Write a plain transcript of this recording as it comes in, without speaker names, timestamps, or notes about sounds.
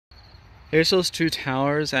Here's those two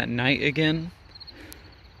towers at night again.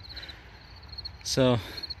 So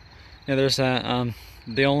yeah, there's that.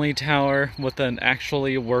 The only tower with an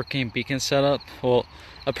actually working beacon setup, well,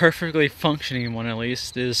 a perfectly functioning one at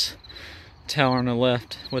least, is tower on the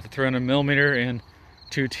left with a 300mm and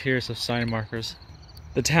 2 tiers of sign markers.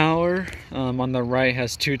 The tower on the right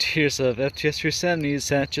has 2 tiers of fh-306s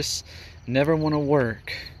that just never want to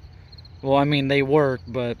work. Well, I mean they work,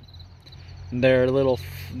 but they're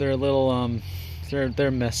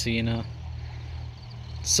messy, you know.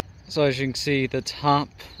 So as you can see, the top,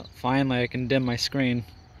 finally I can dim my screen.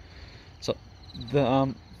 So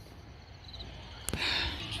the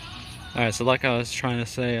alright, so like I was trying to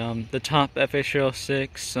say, the top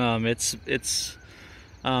fh-306, it's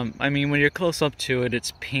I mean, when you're close up to it,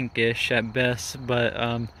 it's pinkish at best, but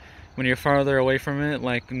when you're farther away from it,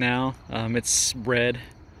 like now, it's red.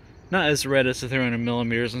 Not as red as the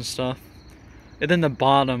 300mm and stuff. And then the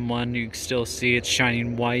bottom one, you can still see it's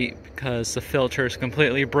shining white because the filter is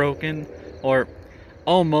completely broken, or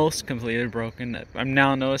almost completely broken. I'm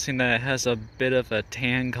now noticing that it has a bit of a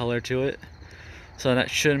tan color to it. So that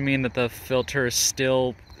should mean that the filter is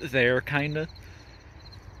still there, kinda.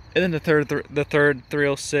 And then the third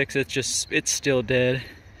 306, it's still dead.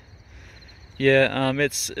 Yeah,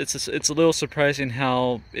 it's a little surprising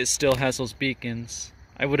how it still has those beacons.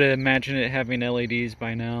 I would imagine it having LEDs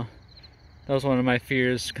by now. That was one of my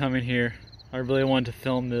fears coming here. I really wanted to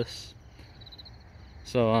film this.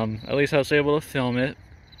 So at least I was able to film it.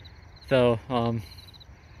 Though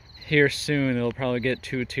here soon it'll probably get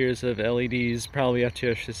 2 tiers of LEDs, probably up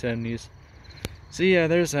to fh-306s. So yeah,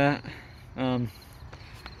 there's that.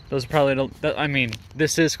 Those are probably I mean,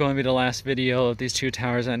 this is going to be the last video of these 2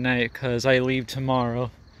 towers at night because I leave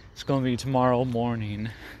tomorrow. It's going to be tomorrow morning.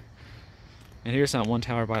 And here's that one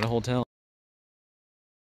tower by the hotel.